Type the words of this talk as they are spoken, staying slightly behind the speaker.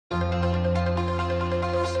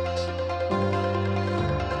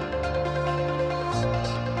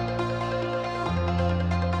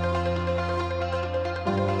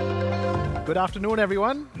Good afternoon,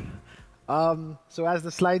 everyone. So as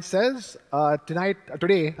the slide says,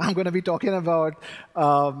 today, I'm going to be talking about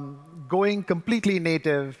going completely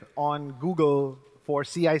native on Google for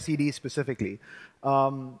CI/CD specifically.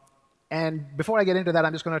 And before I get into that,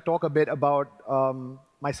 I'm just going to talk a bit about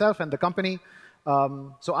myself and the company.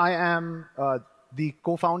 So I am the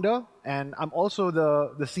co-founder, and I'm also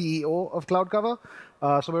the CEO of CloudCover.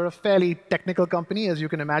 So we're a fairly technical company, as you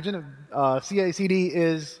can imagine. CI/CD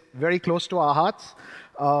is very close to our hearts.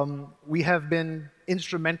 We have been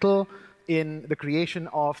instrumental in the creation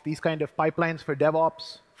of these kind of pipelines for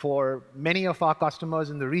DevOps for many of our customers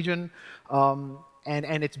in the region.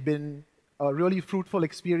 And it's been a really fruitful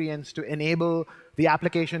experience to enable the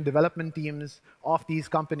application development teams of these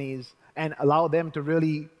companies and allow them to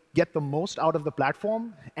really get the most out of the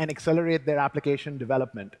platform and accelerate their application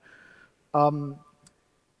development.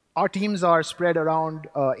 Our teams are spread around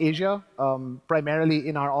Asia, primarily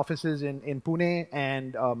in our offices in Pune,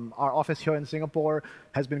 and our office here in Singapore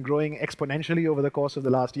has been growing exponentially over the course of the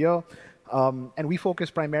last year. And we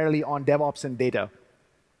focus primarily on DevOps and data.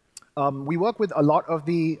 We work with a lot of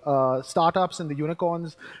the startups and the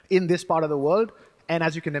unicorns in this part of the world. And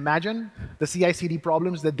as you can imagine, the CI/CD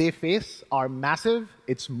problems that they face are massive.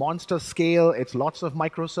 It's monster scale. It's lots of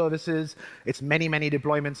microservices. It's many, many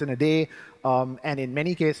deployments in a day. And in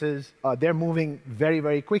many cases, they're moving very,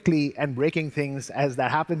 very quickly and breaking things, as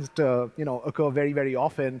that happens to occur very, very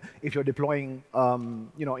often if you're deploying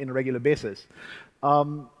in a regular basis.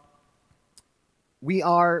 We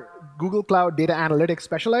are Google Cloud Data Analytics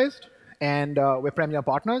specialized, and we're premier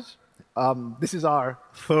partners. This is our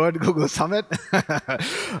third Google Summit,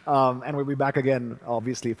 and we'll be back again,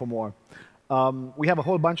 obviously, for more. We have a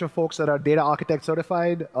whole bunch of folks that are data architect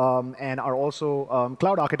certified and are also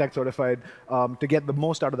cloud architect certified to get the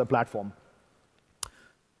most out of the platform.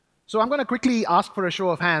 So I'm going to quickly ask for a show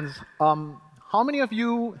of hands. How many of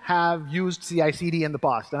you have used CI/CD in the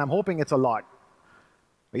past? And I'm hoping it's a lot.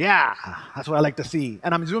 Yeah, that's what I like to see.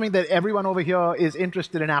 And I'm assuming that everyone over here is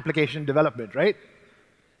interested in application development, right?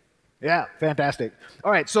 Yeah, fantastic.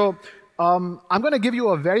 All right, so I'm going to give you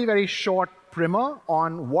a very, very short primer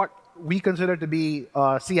on what we consider to be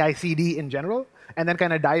CI/CD in general, and then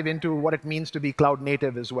kind of dive into what it means to be cloud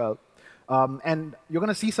native as well. And you're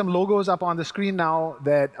going to see some logos up on the screen now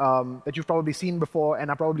that you've probably seen before and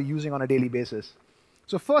are probably using on a daily basis.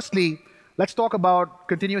 So firstly, let's talk about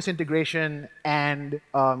continuous integration and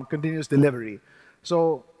continuous delivery.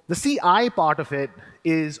 So the CI part of it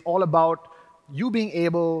is all about you being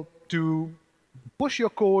able to push your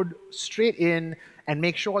code straight in and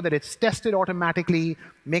make sure that it's tested automatically,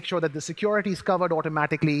 make sure that the security is covered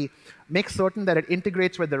automatically, make certain that it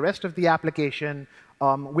integrates with the rest of the application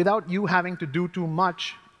without you having to do too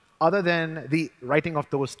much other than the writing of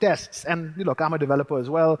those tests. And look, I'm a developer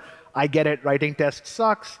as well. I get it, writing tests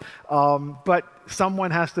sucks, but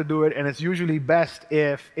someone has to do it, and it's usually best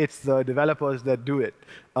if it's the developers that do it.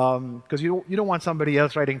 Because you don't want somebody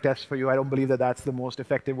else writing tests for you. I don't believe that that's the most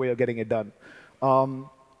effective way of getting it done.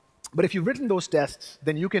 But if you've written those tests,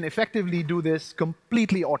 then you can effectively do this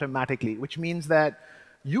completely automatically, which means that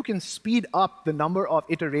you can speed up the number of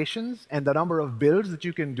iterations and the number of builds that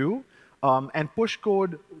you can do and push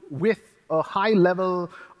code with a high level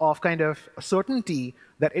of kind of certainty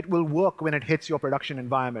that it will work when it hits your production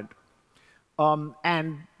environment.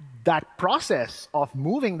 And that process of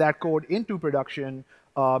moving that code into production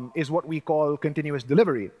is what we call continuous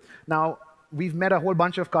delivery. Now, we've met a whole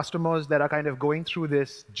bunch of customers that are kind of going through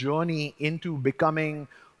this journey into becoming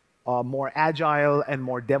more agile and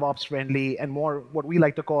more DevOps friendly and more what we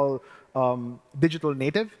like to call digital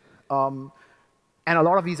native. And a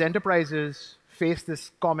lot of these enterprises face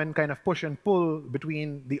this common kind of push and pull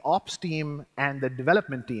between the ops team and the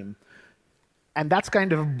development team. And that's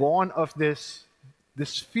kind of born of this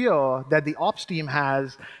fear that the ops team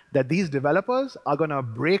has that these developers are going to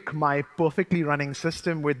break my perfectly running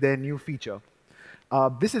system with their new feature.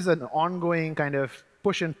 This is an ongoing kind of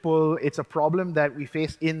push and pull. It's a problem that we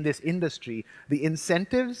face in this industry. The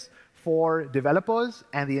incentives for developers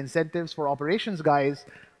and the incentives for operations guys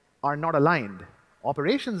are not aligned.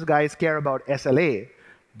 Operations guys care about SLA.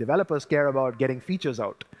 Developers care about getting features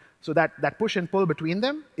out. So that push and pull between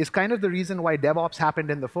them is kind of the reason why DevOps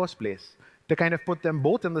happened in the first place, to kind of put them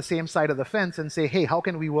both on the same side of the fence and say, hey, how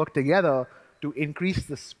can we work together to increase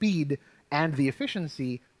the speed and the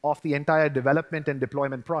efficiency of the entire development and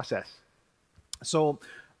deployment process? So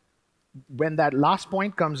when that last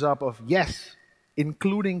point comes up of, yes,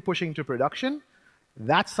 including pushing to production,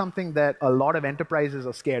 that's something that a lot of enterprises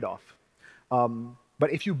are scared of.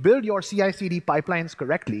 But if you build your CI/CD pipelines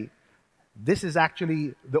correctly, this is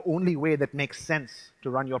actually the only way that makes sense to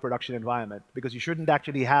run your production environment, because you shouldn't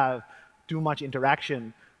actually have too much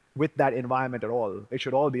interaction with that environment at all. It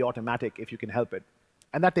should all be automatic if you can help it.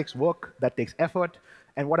 And that takes work, that takes effort.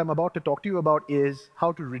 And what I'm about to talk to you about is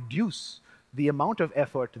how to reduce the amount of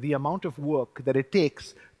effort, the amount of work that it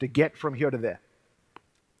takes to get from here to there.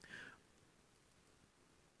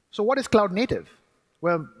 So what is cloud native?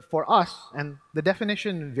 Well, for us, and the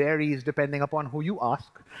definition varies depending upon who you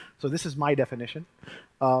ask. So this is my definition.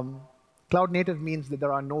 Cloud native means that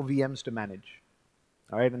there are no VMs to manage.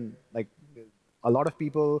 All right, and like a lot of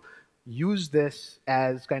people use this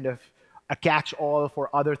as kind of a catch-all for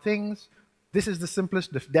other things. This is the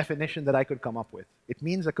simplest definition that I could come up with. It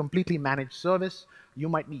means a completely managed service. You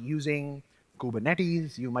might be using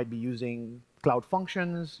Kubernetes, you might be using Cloud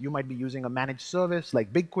Functions, you might be using a managed service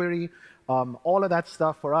like BigQuery. All of that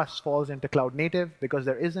stuff for us falls into cloud native because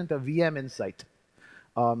there isn't a VM in sight.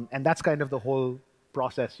 And that's kind of the whole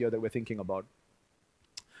process here that we're thinking about.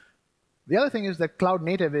 The other thing is that cloud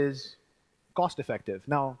native is cost effective.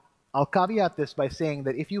 Now, I'll caveat this by saying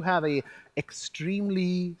that if you have a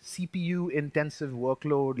extremely CPU-intensive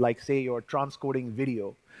workload, like say you're transcoding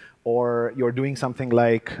video, or you're doing something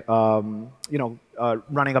like running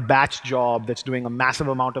a batch job that's doing a massive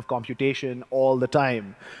amount of computation all the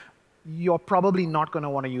time, you're probably not going to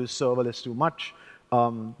want to use serverless too much.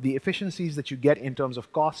 The efficiencies that you get in terms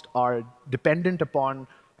of cost are dependent upon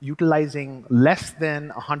utilizing less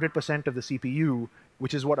than 100% of the CPU,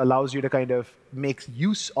 which is what allows you to kind of make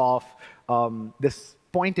use of this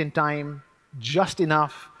point in time, just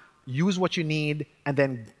enough, use what you need, and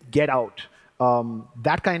then get out.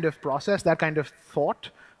 That kind of process, that kind of thought,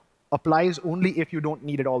 applies only if you don't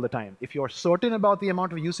need it all the time. If you're certain about the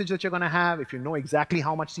amount of usage that you're going to have, if you know exactly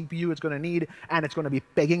how much CPU it's going to need, and it's going to be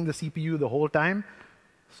pegging the CPU the whole time,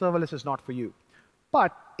 serverless is not for you.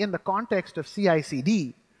 But in the context of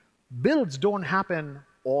CI/CD, builds don't happen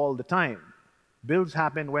all the time. Builds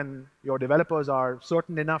happen when your developers are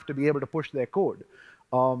certain enough to be able to push their code.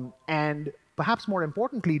 And perhaps more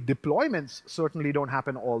importantly, deployments certainly don't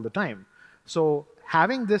happen all the time. So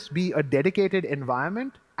having this be a dedicated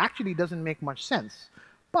environment actually doesn't make much sense.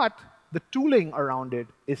 But the tooling around it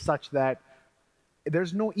is such that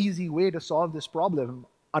there's no easy way to solve this problem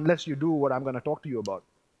unless you do what I'm going to talk to you about.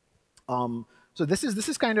 So this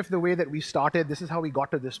is kind of the way that we started. This is how we got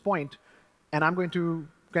to this point. And I'm going to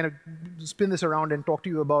kind of spin this around and talk to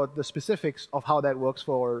you about the specifics of how that works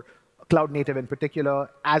for cloud native in particular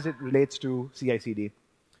as it relates to CI/CD.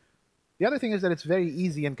 The other thing is that it's very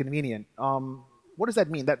easy and convenient. What does that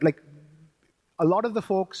mean? That like a lot of the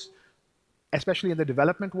folks, especially in the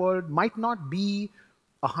development world, might not be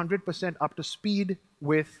 100% up to speed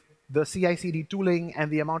with the CI/CD tooling and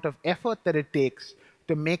the amount of effort that it takes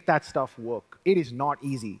to make that stuff work. It is not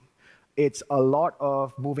easy. It's a lot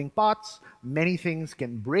of moving parts. Many things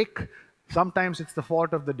can break. Sometimes it's the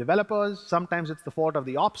fault of the developers. Sometimes it's the fault of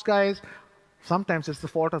the ops guys. Sometimes it's the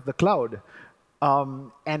fault of the cloud.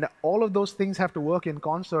 And all of those things have to work in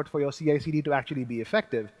concert for your CI/CD to actually be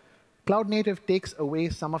effective. Cloud native takes away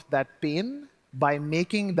some of that pain by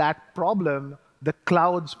making that problem the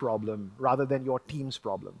cloud's problem rather than your team's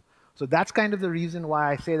problem. So that's kind of the reason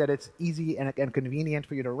why I say that it's easy and convenient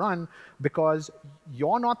for you to run, because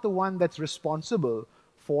you're not the one that's responsible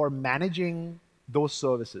for managing those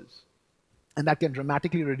services. And that can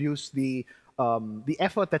dramatically reduce the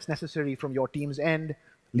effort that's necessary from your team's end,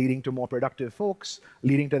 leading to more productive folks,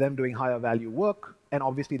 leading to them doing higher value work. And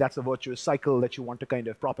obviously, that's a virtuous cycle that you want to kind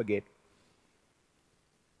of propagate.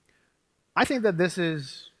 I think that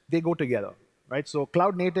they go together. Right? So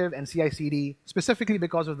cloud native and CI/CD, specifically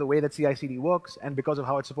because of the way that CI/CD works and because of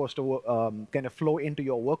how it's supposed to kind of flow into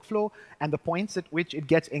your workflow and the points at which it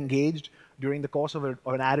gets engaged during the course of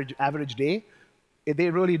an average day, they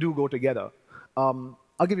really do go together. I'll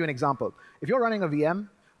give you an example. If you're running a VM,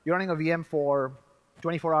 you're running a VM for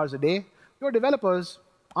 24 hours a day, your developers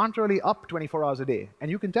aren't really up 24 hours a day. And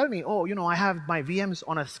you can tell me, oh, I have my VMs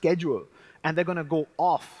on a schedule, and they're going to go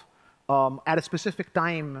off at a specific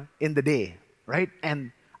time in the day. Right?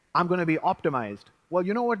 And I'm going to be optimized. Well,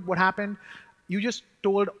 you know what happened? You just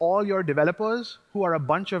told all your developers, who are a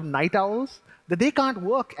bunch of night owls, that they can't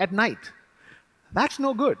work at night. That's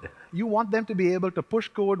no good. You want them to be able to push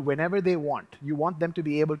code whenever they want. You want them to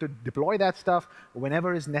be able to deploy that stuff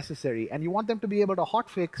whenever is necessary. And you want them to be able to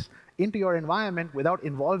hotfix into your environment without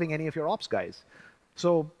involving any of your ops guys.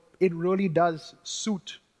 So it really does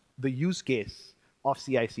suit the use case of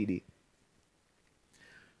CI/CD.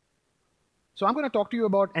 So I'm going to talk to you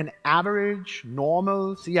about an average,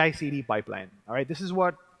 normal CI/CD pipeline. All right, this is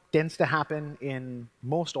what tends to happen in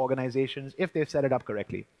most organizations if they've set it up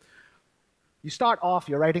correctly. You start off,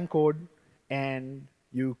 you're writing code, and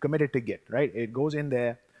you commit it to Git, right? It goes in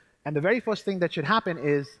there. And the very first thing that should happen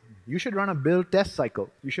is you should run a build test cycle.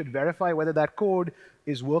 You should verify whether that code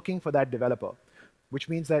is working for that developer, which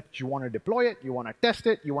means that you want to deploy it, you want to test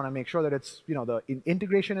it, you want to make sure that it's, the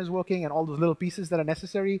integration is working and all those little pieces that are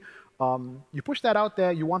necessary. You push that out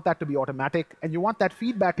there, you want that to be automatic, and you want that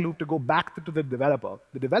feedback loop to go back to the developer.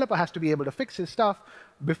 The developer has to be able to fix his stuff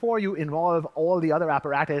before you involve all the other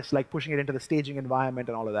apparatus, like pushing it into the staging environment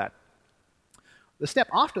and all of that. The step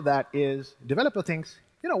after that is developer thinks,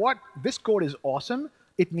 you know what, this code is awesome.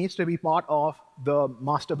 It needs to be part of the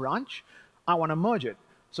master branch. I want to merge it.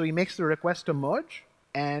 So he makes the request to merge,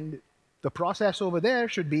 and the process over there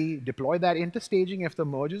should be deploy that into staging if the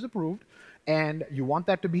merge is approved, and you want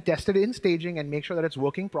that to be tested in staging and make sure that it's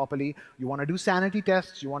working properly. You want to do sanity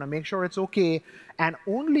tests. You want to make sure it's OK. And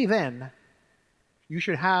only then you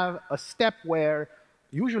should have a step where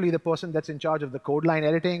usually the person that's in charge of the code line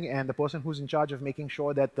editing and the person who's in charge of making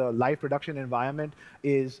sure that the live production environment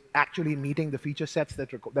is actually meeting the feature sets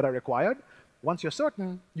that are required. Once you're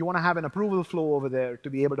certain, you want to have an approval flow over there to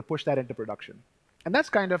be able to push that into production. And that's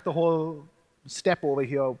kind of the whole step over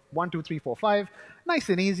here, 1, 2, 3, 4, 5. Nice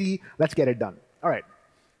and easy. Let's get it done. All right.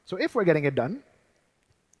 So if we're getting it done,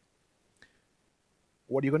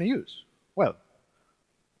 what are you going to use? Well,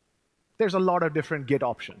 there's a lot of different Git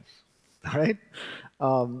options. All right?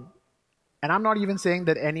 And I'm not even saying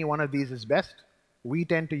that any one of these is best. We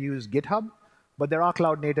tend to use GitHub, but there are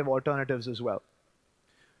cloud-native alternatives as well.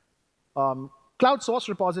 Cloud Source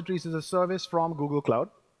Repositories is a service from Google Cloud.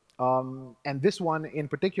 And this one in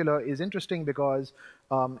particular is interesting because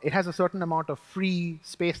it has a certain amount of free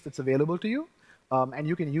space that's available to you. And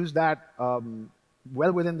you can use that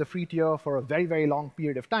well within the free tier for a very, very long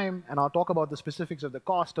period of time. And I'll talk about the specifics of the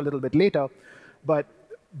cost a little bit later. But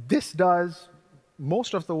this does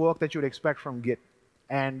most of the work that you'd expect from Git.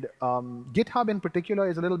 And GitHub in particular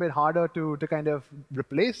is a little bit harder to kind of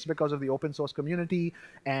replace because of the open source community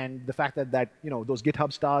and the fact that those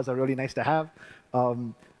GitHub stars are really nice to have.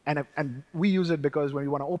 And we use it because when we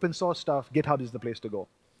want to open source stuff, GitHub is the place to go.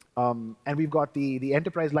 And we've got the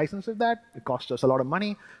enterprise license of that. It costs us a lot of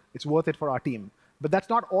money. It's worth it for our team. But that's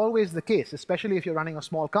not always the case, especially if you're running a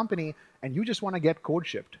small company and you just want to get code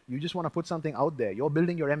shipped. You just want to put something out there. You're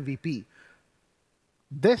building your MVP.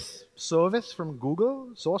 This service from Google,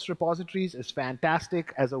 Source Repositories, is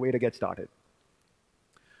fantastic as a way to get started.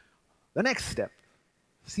 The next step,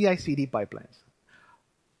 CI/CD pipelines.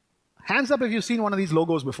 Hands up if you've seen one of these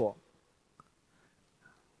logos before.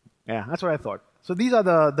 Yeah, that's what I thought. So these are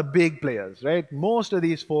the big players, right? Most of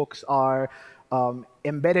these folks are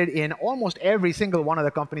embedded in almost every single one of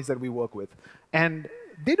the companies that we work with. And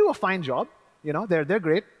they do a fine job. They're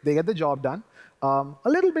great. They get the job done. A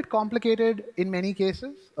little bit complicated in many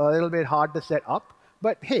cases, a little bit hard to set up.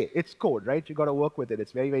 But hey, it's code, right? You've got to work with it.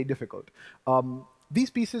 It's very, very difficult. These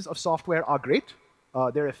pieces of software are great.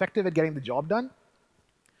 They're effective at getting the job done.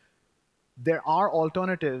 There are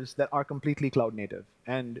alternatives that are completely cloud native.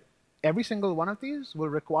 And every single one of these will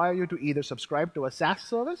require you to either subscribe to a SaaS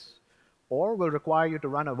service or will require you to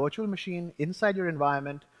run a virtual machine inside your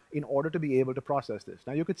environment in order to be able to process this.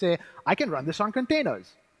 Now, you could say, I can run this on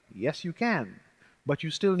containers. Yes, you can. But you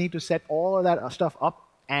still need to set all of that stuff up.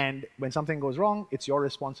 And when something goes wrong, it's your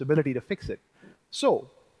responsibility to fix it. So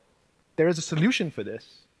there is a solution for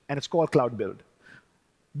this, and it's called Cloud Build.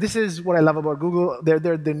 This is what I love about Google.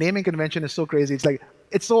 Their naming convention is so crazy. It's like,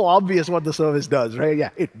 it's so obvious what the service does, right? Yeah,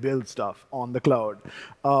 it builds stuff on the cloud.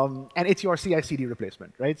 And it's your CI/CD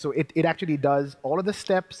replacement, right? So it actually does all of the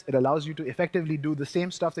steps. It allows you to effectively do the same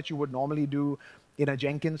stuff that you would normally do in a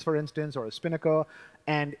Jenkins, for instance, or a Spinnaker.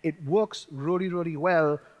 And it works really, really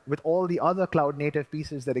well with all the other cloud-native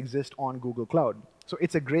pieces that exist on Google Cloud. So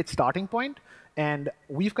it's a great starting point. And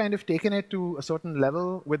we've kind of taken it to a certain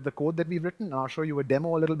level with the code that we've written. And I'll show you a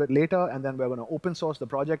demo a little bit later. And then we're going to open source the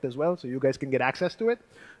project as well, so you guys can get access to it.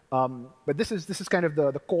 But this is kind of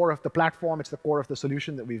the core of the platform. It's the core of the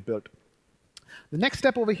solution that we've built. The next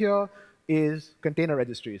step over here is container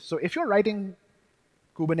registries. So if you're writing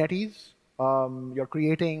Kubernetes, you're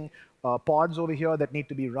creating pods over here that need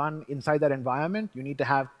to be run inside that environment, you need to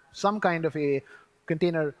have some kind of a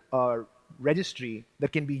container registry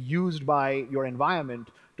that can be used by your environment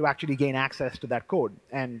to actually gain access to that code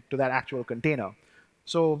and to that actual container.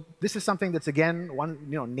 So this is something that's, again,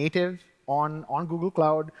 native on Google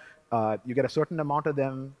Cloud. You get a certain amount of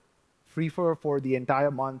them free for the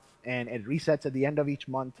entire month, and it resets at the end of each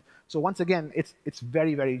month. So once again, it's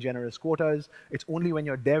very, very generous quotas. It's only when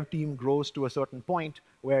your dev team grows to a certain point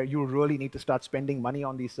where you really need to start spending money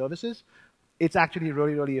on these services. it's actually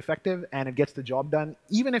really, really effective, and it gets the job done.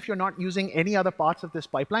 Even if you're not using any other parts of this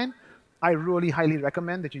pipeline, I really highly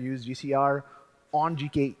recommend that you use GCR on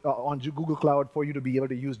Google Cloud for you to be able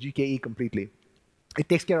to use GKE completely. It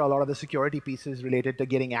takes care of a lot of the security pieces related to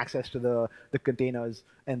getting access to the containers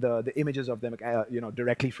and the images of them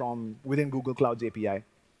directly from within Google Cloud's API.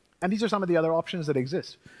 And these are some of the other options that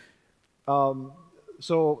exist.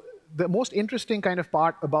 So the most interesting kind of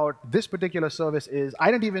part about this particular service is I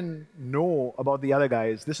didn't even know about the other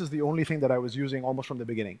guys. This is the only thing that I was using almost from the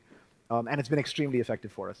beginning. And it's been extremely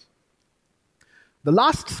effective for us. The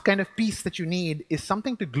last kind of piece that you need is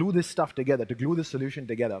something to glue this stuff together, to glue this solution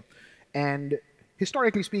together. And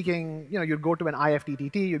historically speaking, you'd go to an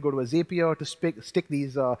IFTTT, you'd go to a Zapier to stick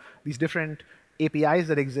these different APIs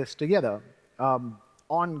that exist together.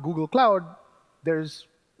 On Google Cloud, there's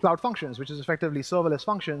Cloud Functions, which is effectively serverless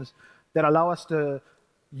functions that allow us to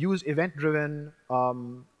use event-driven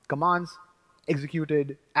commands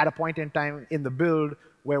executed at a point in time in the build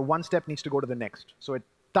where one step needs to go to the next. So it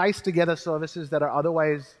ties together services that are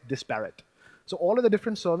otherwise disparate. So all of the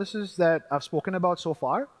different services that I've spoken about so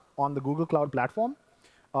far on the Google Cloud platform,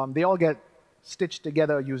 they all get stitched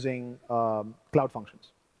together using Cloud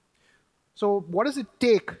Functions. So what does it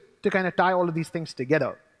take to kind of tie all of these things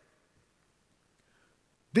together?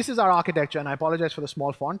 This is our architecture, and I apologize for the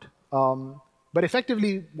small font. But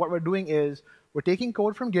effectively, what we're doing is we're taking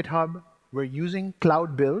code from GitHub. We're using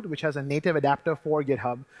Cloud Build, which has a native adapter for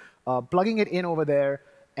GitHub, plugging it in over there,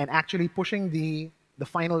 and actually pushing the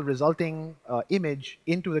final resulting image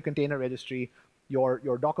into the container registry.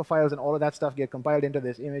 Your Docker files and all of that stuff get compiled into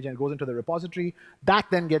this image and goes into the repository. That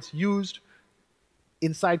then gets used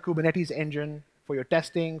inside Kubernetes engine for your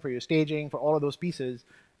testing, for your staging, for all of those pieces.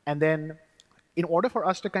 And then in order for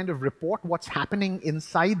us to kind of report what's happening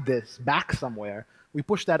inside this back somewhere, we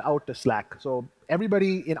push that out to Slack. So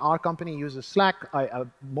everybody in our company uses Slack.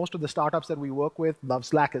 Most of the startups that we work with love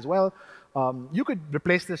Slack as well. You could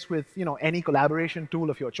replace this with any collaboration tool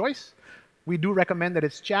of your choice. We do recommend that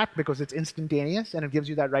it's chat because it's instantaneous and it gives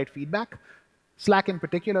you that right feedback. Slack in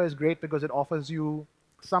particular is great because it offers you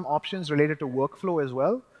some options related to workflow as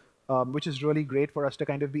well, which is really great for us to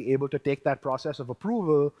kind of be able to take that process of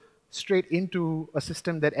approval straight into a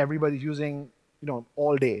system that everybody's using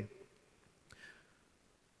all day.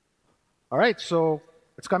 All right, so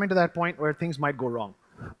it's coming to that point where things might go wrong.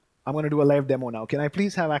 I'm going to do a live demo now. Can I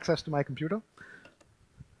please have access to my computer?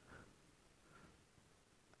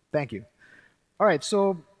 Thank you. All right,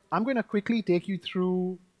 so I'm going to quickly take you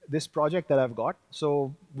through this project that I've got.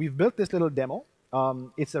 So we've built this little demo.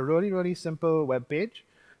 It's a really, really simple web page.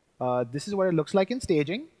 This is what it looks like in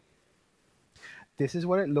staging. This is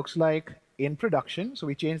what it looks like in production. So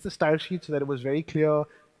we changed the style sheet so that it was very clear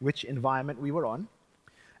which environment we were on.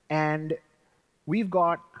 And we've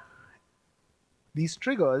got these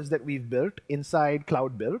triggers that we've built inside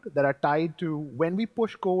Cloud Build that are tied to when we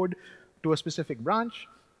push code to a specific branch,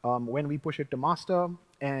 when we push it to master,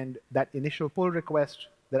 and that initial pull request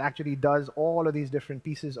that actually does all of these different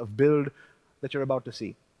pieces of build that you're about to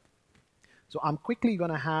see. So I'm quickly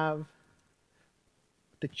going to have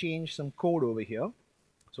to change some code over here.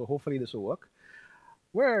 So hopefully this will work.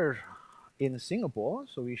 We're in Singapore,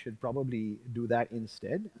 so we should probably do that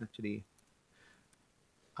instead. Actually,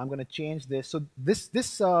 I'm going to change this. So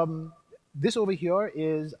this over here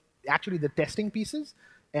is actually the testing pieces,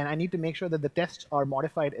 and I need to make sure that the tests are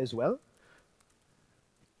modified as well.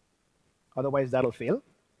 Otherwise, that'll fail.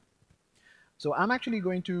 So I'm actually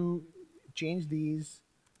going to change these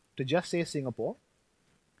to just say Singapore.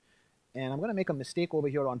 And I'm going to make a mistake over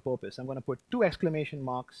here on purpose. I'm going to put 2 exclamation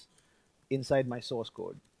marks inside my source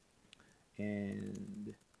code.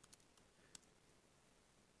 And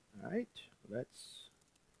all right, let's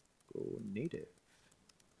go native.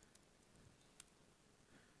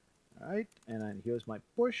 All right, and then here's my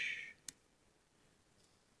push.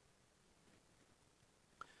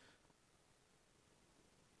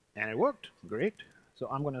 And it worked. Great. So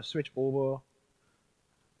I'm going to switch over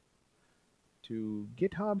to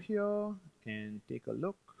GitHub here and take a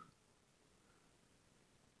look.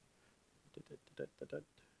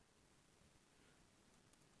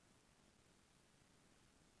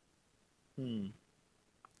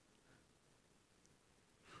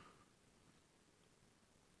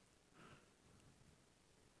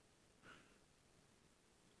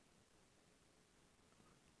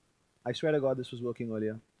 I swear to God, this was working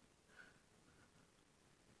earlier.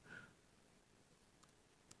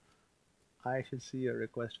 I should see a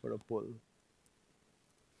request for a pull.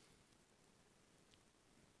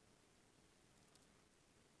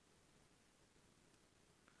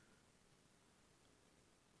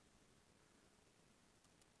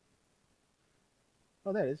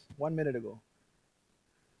 Oh, there it is, 1 minute ago.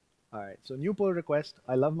 All right, so new pull request.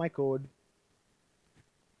 I love my code.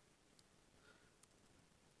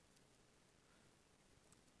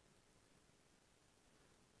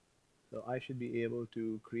 So I should be able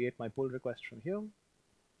to create my pull request from here. All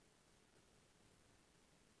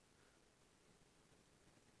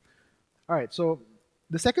right, so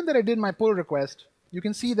the second that I did my pull request, you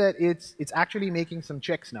can see that it's actually making some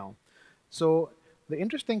checks now. So the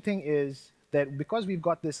interesting thing is that because we've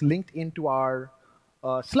got this linked into our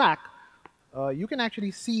Slack, you can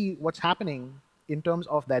actually see what's happening in terms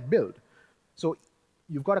of that build. So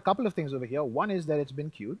you've got a couple of things over here. One is that it's been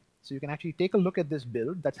queued. So you can actually take a look at this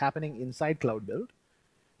build that's happening inside Cloud Build.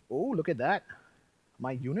 Oh, look at that.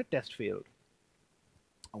 My unit test failed.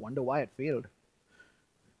 I wonder why it failed.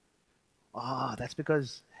 Ah, that's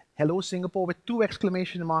because hello Singapore with 2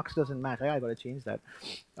 exclamation marks doesn't match. I got to change that.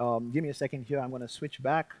 Give me a second here. I'm going to switch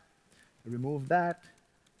back, remove that.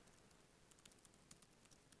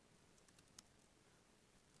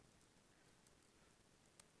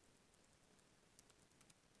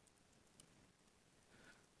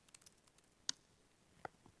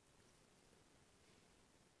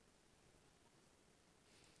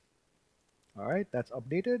 All right, that's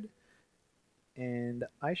updated. And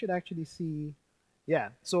I should actually see, yeah.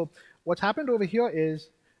 So what's happened over here is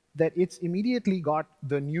that it's immediately got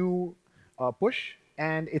the new push,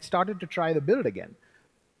 and it started to try the build again.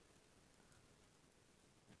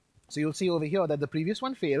 So you'll see over here that the previous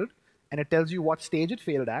one failed, and it tells you what stage it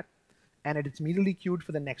failed at, and it's immediately queued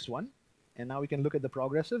for the next one. And now we can look at the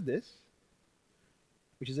progress of this,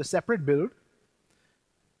 which is a separate build,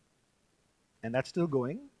 and that's still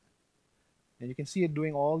going. And you can see it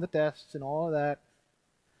doing all the tests and all that.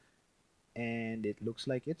 And it looks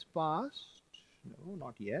like it's passed. No,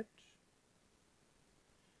 not yet.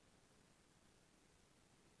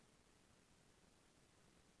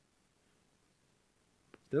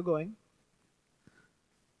 Still going.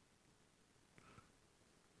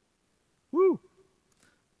 Woo!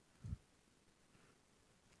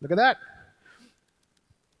 Look at that.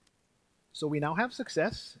 So we now have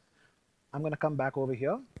success. I'm going to come back over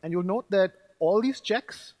here. And you'll note that all these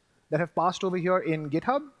checks that have passed over here in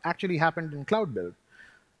GitHub actually happened in Cloud Build.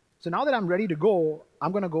 So now that I'm ready to go,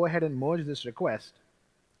 I'm going to go ahead and merge this request.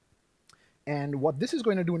 And what this is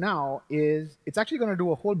going to do now is it's actually going to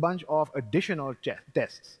do a whole bunch of additional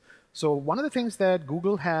tests. So one of the things that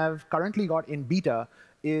Google have currently got in beta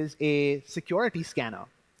is a security scanner.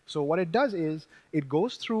 So what it does is it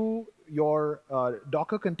goes through your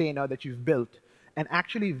Docker container that you've built and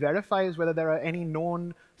actually verifies whether there are any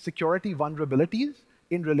known security vulnerabilities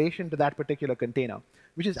in relation to that particular container,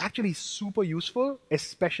 which is actually super useful,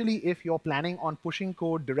 especially if you're planning on pushing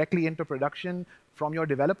code directly into production from your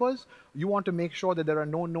developers. You want to make sure that there are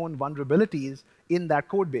no known vulnerabilities in that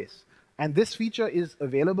code base. And this feature is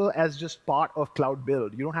available as just part of Cloud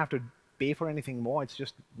Build. You don't have to pay for anything more. It's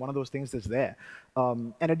just one of those things that's there.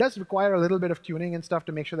 And it does require a little bit of tuning and stuff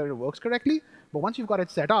to make sure that it works correctly. But once you've got it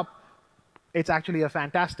set up, it's actually a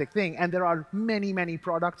fantastic thing. And there are many, many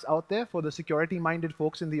products out there for the security-minded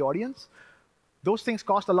folks in the audience. Those things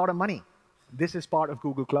cost a lot of money. This is part of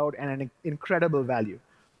Google Cloud and an incredible value.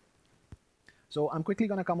 So I'm quickly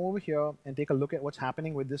going to come over here and take a look at what's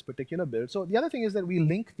happening with this particular build. So the other thing is that we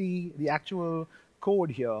link the actual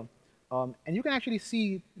code here. And you can actually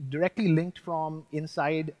see directly linked from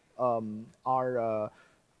inside our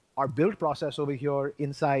build process over here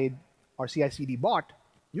inside our CI/CD bot.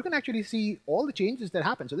 You can actually see all the changes that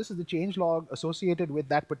happen. So this is the change log associated with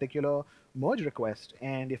that particular merge request.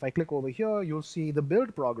 And if I click over here, you'll see the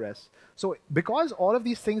build progress. So because all of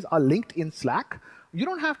these things are linked in Slack, you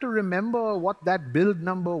don't have to remember what that build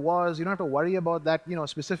number was. You don't have to worry about that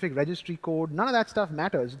specific registry code. None of that stuff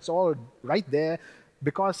matters. It's all right there.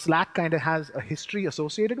 Because Slack kind of has a history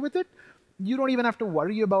associated with it, you don't even have to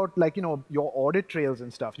worry about your audit trails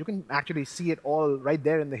and stuff. You can actually see it all right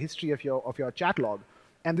there in the history of your chat log.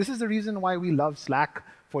 And this is the reason why we love Slack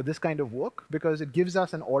for this kind of work, because it gives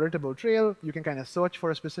us an auditable trail. You can kind of search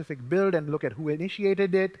for a specific build and look at who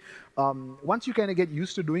initiated it. Once you kind of get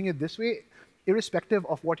used to doing it this way, irrespective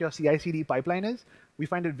of what your CI/CD pipeline is, we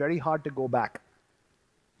find it very hard to go back.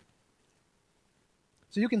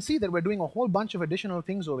 So you can see that we're doing a whole bunch of additional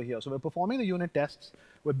things over here. So we're performing the unit tests.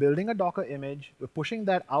 We're building a Docker image. We're pushing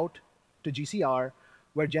that out to GCR.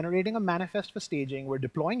 We're generating a manifest for staging. We're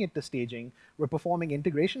deploying it to staging. We're performing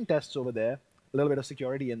integration tests over there, a little bit of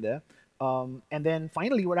security in there. And then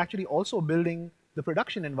finally, we're actually also building the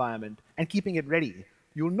production environment and keeping it ready.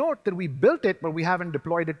 You'll note that we built it, but we haven't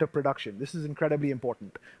deployed it to production. This is incredibly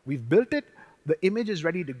important. We've built it. The image is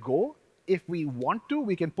ready to go. if we want to,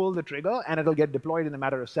 we can pull the trigger and it'll get deployed in a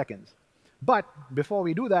matter of seconds. But before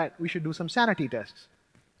we do that, we should do some sanity tests.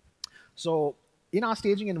 So in our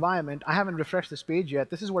staging environment, I haven't refreshed this page yet.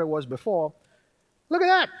 This is what it was before. Look at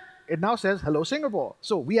that. It now says, hello, Singapore.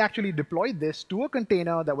 So we actually deployed this to a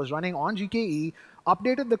container that was running on GKE,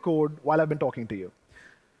 updated the code while I've been talking to you.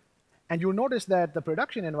 And you'll notice that the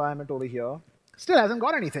production environment over here still hasn't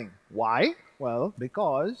got anything. Why? Well,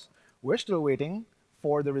 because we're still waiting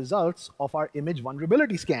for the results of our image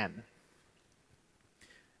vulnerability scan.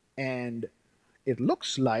 And it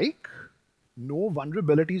looks like no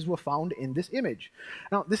vulnerabilities were found in this image.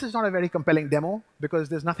 Now, this is not a very compelling demo because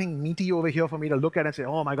there's nothing meaty over here for me to look at and say,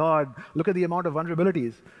 oh my God, look at the amount of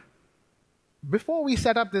vulnerabilities. Before we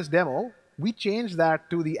set up this demo, we changed that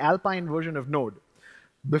to the Alpine version of Node.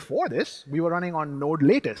 Before this, we were running on Node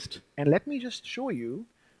latest. And let me just show you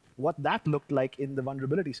what that looked like in the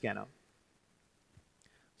vulnerability scanner.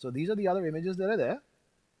 So these are the other images that are there.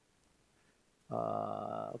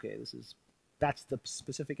 OK, that's the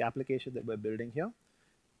specific application that we're building here.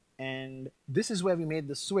 And this is where we made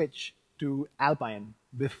the switch to Alpine.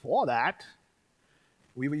 Before that,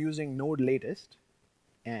 we were using Node latest.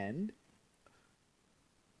 And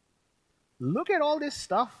look at all this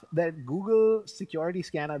stuff that Google Security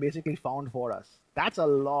Scanner basically found for us. That's a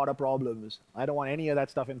lot of problems. I don't want any of that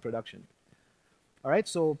stuff in production. All right,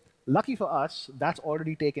 so lucky for us, that's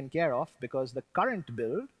already taken care of because the current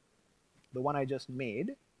build, the one I just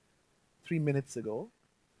made 3 minutes ago,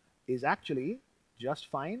 is actually just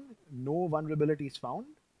fine. No vulnerabilities found.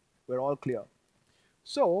 We're all clear.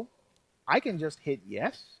 So I can just hit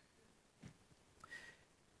yes.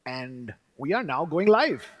 And we are now going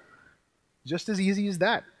live. Just as easy as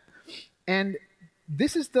that. And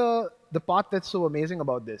this is the part that's so amazing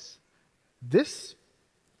about this. This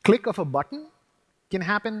click of a button can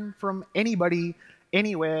happen from anybody,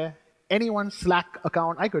 anywhere, anyone's Slack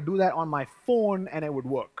account. I could do that on my phone and it would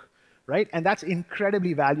work, right? And that's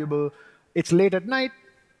incredibly valuable. It's late at night.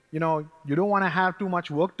 You know, you don't want to have too much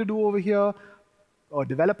work to do over here. A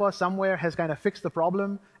developer somewhere has kind of fixed the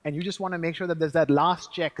problem, and you just want to make sure that there's that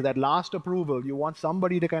last check, that last approval. You want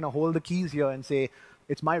somebody to kind of hold the keys here and say,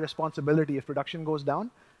 it's my responsibility if production goes down.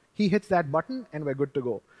 He hits that button, and we're good to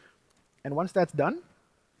go. And once that's done,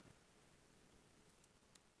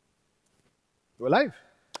 we're live.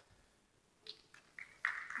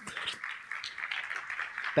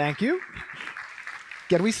 Thank you.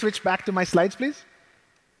 Can we switch back to my slides, please?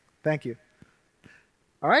 Thank you.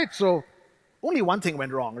 All right, so only one thing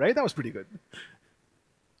went wrong, right? That was pretty good.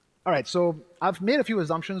 All right, so I've made a few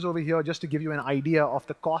assumptions over here just to give you an idea of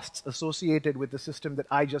the costs associated with the system that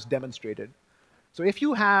I just demonstrated. So if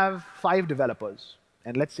you have 5 developers,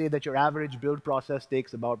 and let's say that your average build process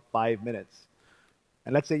takes about 5 minutes,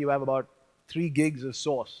 and let's say you have about 3 gigs of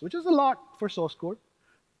source, which is a lot for source code,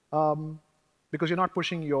 because you're not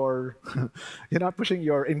pushing your you're not pushing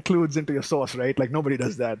your includes into your source, right? Like nobody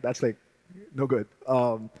does that. That's like no good.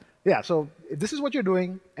 Yeah, so if this is what you're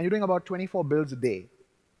doing, and you're doing about 24 builds a day,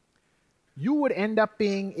 you would end up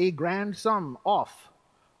paying a grand sum of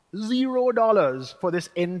 $0 for this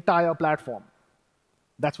entire platform.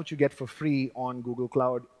 That's what you get for free on Google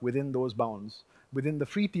Cloud within those bounds. Within the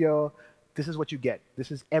free tier, this is what you get.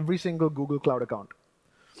 This is every single Google Cloud account.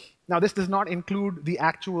 Now, this does not include the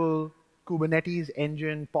actual Kubernetes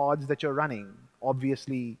engine pods that you're running.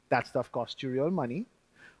 Obviously, that stuff costs you real money.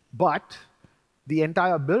 But the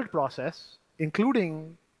entire build process,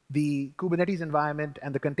 including the Kubernetes environment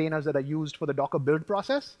and the containers that are used for the Docker build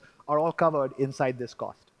process, are all covered inside this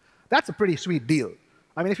cost. That's a pretty sweet deal.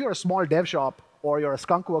 I mean, if you're a small dev shop or you're a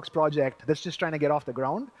skunkworks project that's just trying to get off the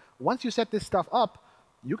ground, once you set this stuff up,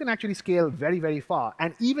 you can actually scale very, very far.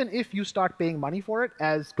 And even if you start paying money for it,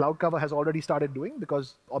 as Cloud Cover has already started doing,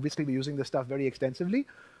 because obviously we're using this stuff very extensively,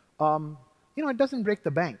 it doesn't break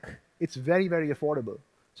the bank. It's very, very affordable.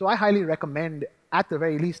 So I highly recommend, at the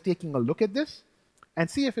very least, taking a look at this and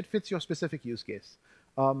see if it fits your specific use case.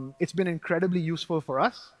 It's been incredibly useful for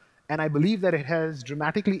us, and I believe that it has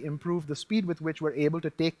dramatically improved the speed with which we're able to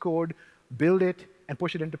take code, build it, and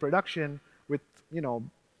push it into production with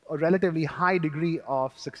a relatively high degree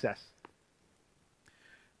of success.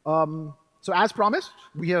 So as promised,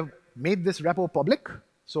 we have made this repo public.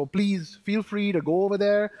 So please feel free to go over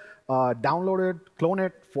there, download it, clone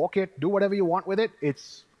it, fork it, do whatever you want with it.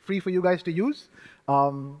 It's free for you guys to use.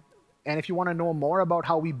 And if you want to know more about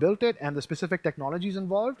how we built it and the specific technologies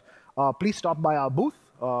involved, please stop by our booth.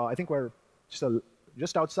 I think we're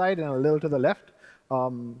just outside and a little to the left.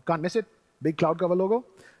 Can't miss it. Big Cloud Cover logo.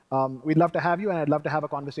 We'd love to have you, and I'd love to have a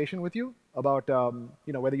conversation with you about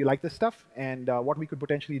whether you like this stuff and what we could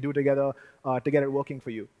potentially do together to get it working for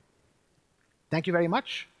you. Thank you very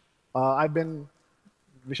much. I've been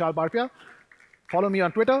Vishal Barpia. Follow me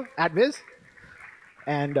on Twitter @Viz.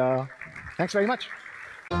 And thanks very much.